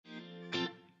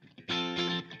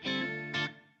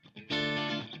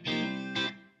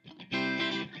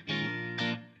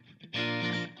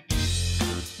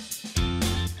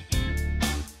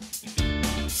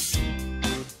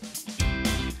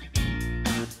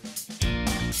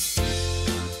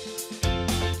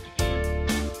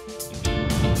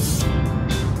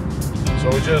So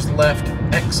we just left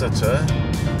Exeter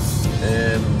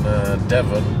in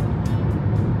Devon,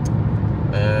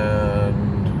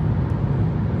 and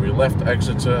we left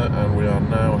Exeter and we are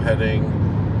now heading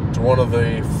to one of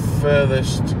the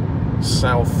furthest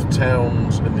south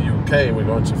towns in the UK. We're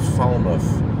going to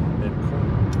Falmouth in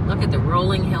Cornwall. Look at the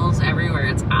rolling hills everywhere.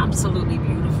 It's absolutely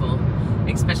beautiful,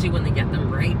 especially when they get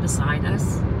them right beside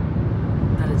us.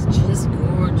 That is just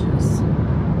gorgeous.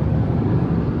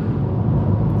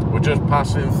 We're just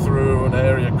passing through an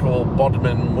area called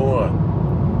Bodmin Moor.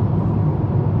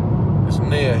 It's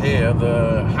near here.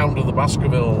 The Hound of the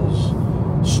Baskervilles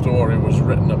story was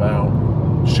written about.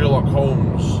 Sherlock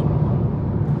Holmes.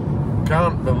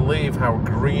 Can't believe how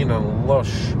green and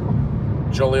lush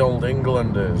jolly old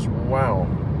England is. Wow.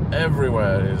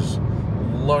 Everywhere is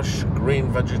lush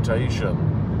green vegetation.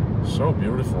 So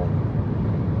beautiful.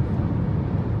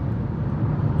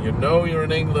 You know you're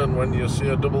in England when you see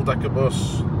a double-decker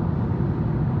bus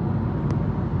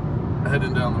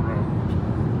heading down the road.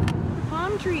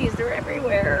 Palm trees, they're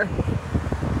everywhere.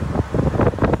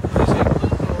 Is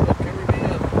England or the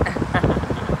Caribbean?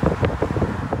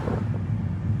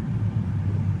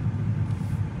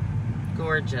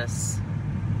 Gorgeous.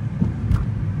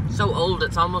 So old,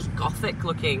 it's almost Gothic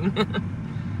looking.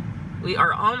 We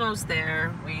are almost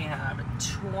there. We have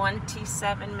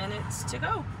 27 minutes to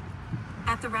go.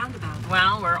 At the roundabout.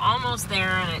 Well, we're almost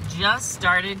there and it just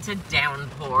started to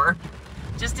downpour.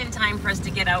 Just in time for us to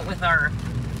get out with our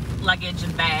luggage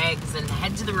and bags and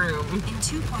head to the room. In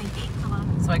 2.8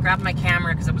 kilometers. So I grabbed my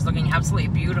camera because it was looking absolutely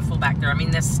beautiful back there. I mean,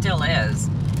 this still is,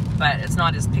 but it's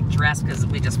not as picturesque as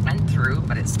we just went through,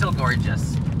 but it's still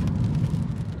gorgeous.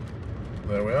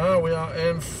 There we are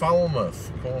in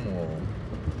Falmouth, Cornwall.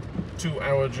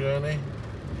 2-hour journey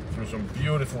through some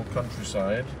beautiful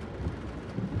countryside.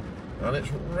 And it's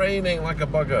raining like a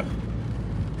bugger.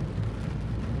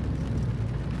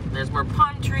 There's more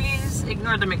palm trees.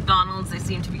 Ignore the McDonald's. They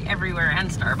seem to be everywhere,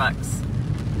 and Starbucks.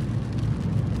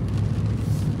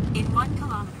 In 1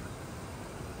 kilometer.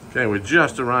 Okay, we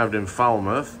just arrived in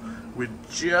Falmouth. We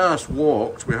just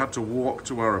walked. We had to walk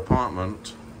to our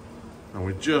apartment. And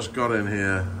we just got in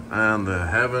here and the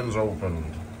heavens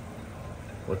opened.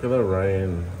 Look at the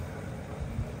rain.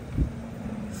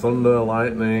 Thunder,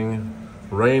 lightning,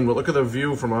 rain. But look at the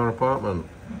view from our apartment.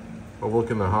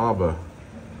 Overlooking the harbour.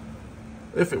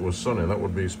 If it was sunny, that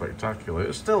would be spectacular.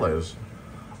 It still is.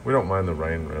 We don't mind the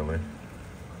rain, really.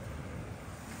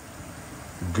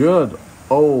 Good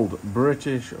old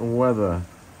British weather.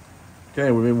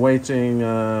 Okay, we've been waiting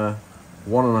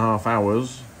 1.5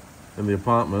 hours in the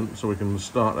apartment so we can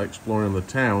start exploring the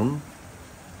town.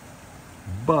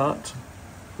 But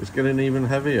it's getting even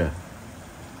heavier.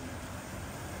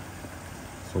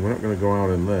 So we're not going to go out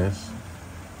in this.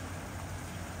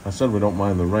 I said we don't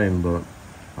mind the rain, but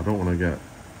I don't want to get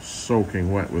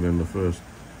soaking wet within the first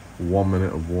 1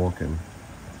 minute of walking.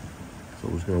 So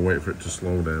we're just going to wait for it to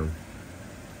slow down.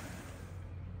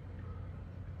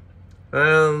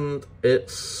 And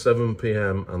it's 7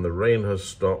 PM and the rain has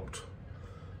stopped.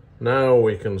 Now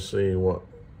we can see what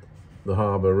the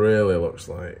harbour really looks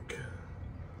like.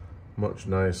 Much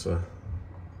nicer.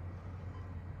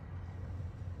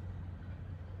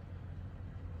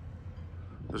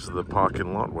 This is the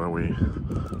parking lot where we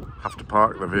have to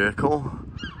park the vehicle.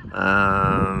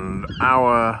 And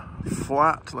our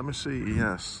flat, let me see,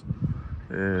 yes,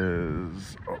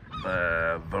 is up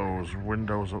there. Those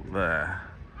windows up there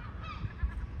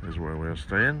is where we're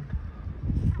staying.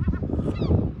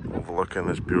 Overlooking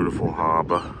this beautiful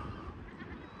harbour.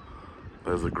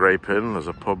 There's the Grape Inn, there's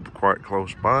a pub quite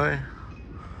close by.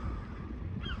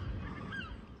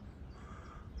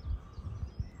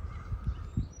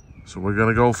 So we're going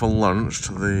to go for lunch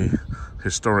to the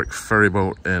historic Ferry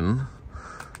Boat Inn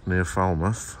near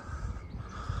Falmouth.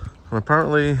 And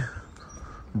apparently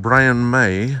Brian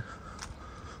May,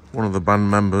 one of the band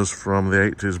members from the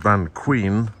 80s band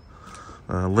Queen,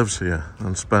 lives here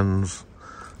and spends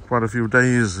quite a few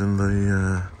days in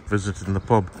the visiting the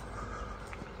pub.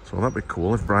 So that'd be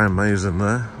cool if Brian May's in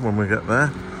there when we get there.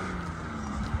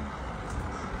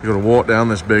 You got to walk down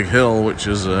this big hill, which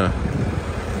is a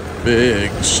big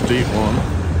steep one.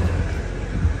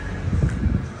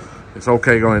 It's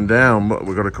okay going down, but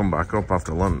we've got to come back up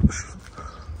after lunch.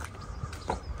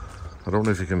 I don't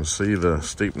know if you can see the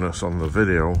steepness on the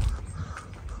video.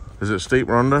 Is it steep,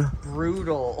 Rhonda?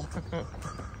 Brutal.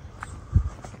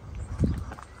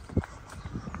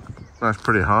 Nice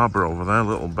pretty harbour over there,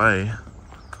 little bay.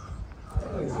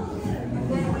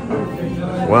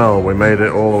 Well, we made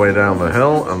it all the way down the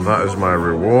hill, and that is my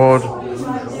reward.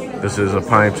 This is a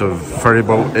pint of Ferry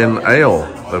Boat Inn ale.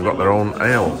 They've got their own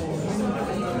ale.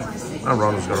 And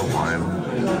Ron's got a wine.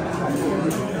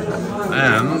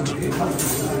 And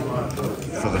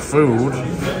for the food,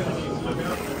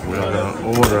 we're going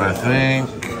to order, I think.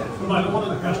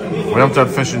 We haven't had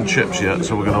fish and chips yet,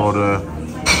 so we're going to order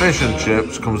fish and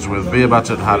chips. Comes with beer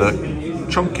battered haddock,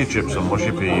 chunky chips and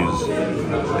mushy peas.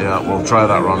 Yeah, we'll try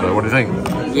that, Rhonda. What do you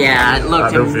think? Yeah, it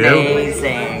looked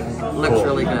amazing. Looks Cool.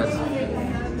 really good.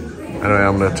 Anyway,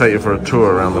 I'm going to take you for a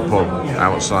tour around the pub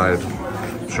outside.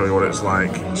 Show you what it's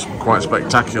like. It's quite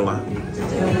spectacular.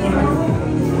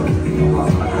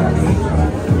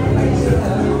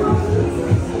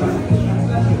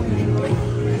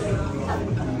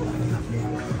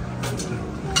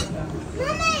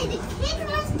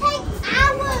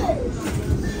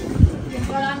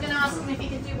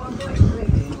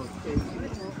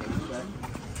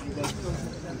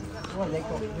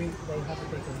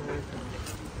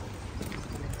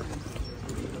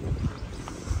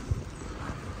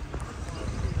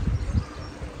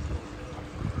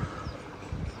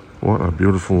 What a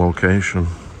beautiful location.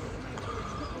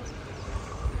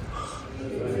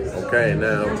 Okay,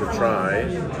 now to try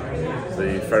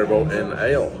the Ferry Boat Inn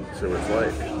ale. See what it's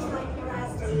like.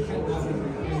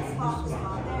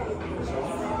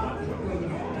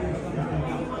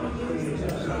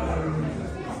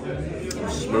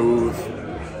 Smooth,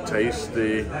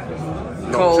 tasty,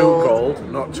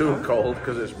 not too cold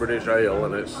because it's British ale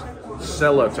and it's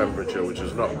cellar temperature, which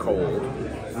is not cold,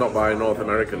 not by North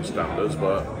American standards,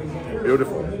 but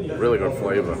beautiful, really good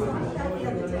flavour.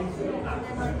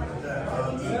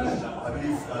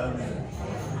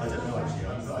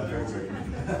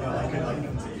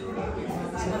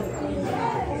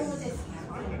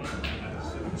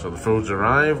 So the food's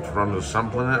arrived, Rhonda's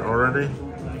sampling it already.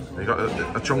 You got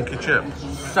a chunky chip.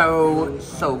 So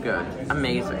good.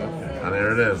 Amazing. And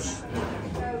here it is.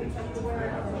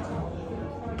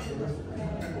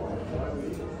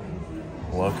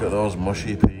 Look at those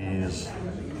mushy peas.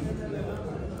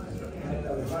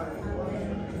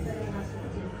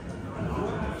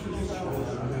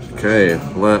 Okay,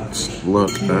 let's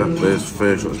look at this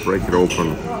fish. Let's break it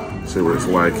open. See what it's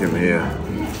like in here.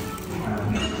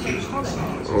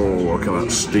 Oh, look at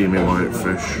that steamy white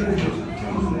fish.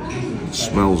 It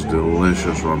smells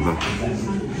delicious, Rhonda.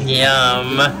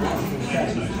 Yum.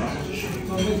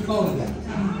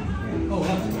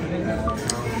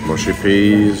 Mushy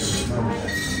peas.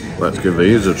 Let's give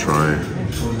these a try.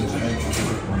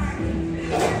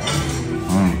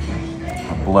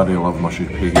 I bloody love mushy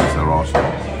peas, they're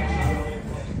awesome.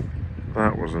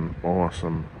 That was an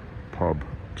awesome pub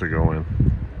to go in.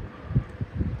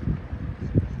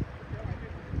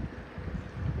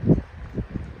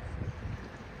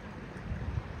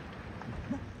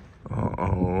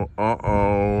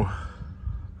 Uh-oh.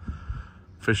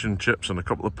 Fish and chips and a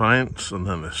couple of pints, and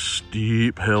then a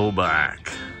steep hill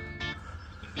back.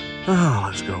 Oh,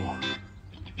 let's go.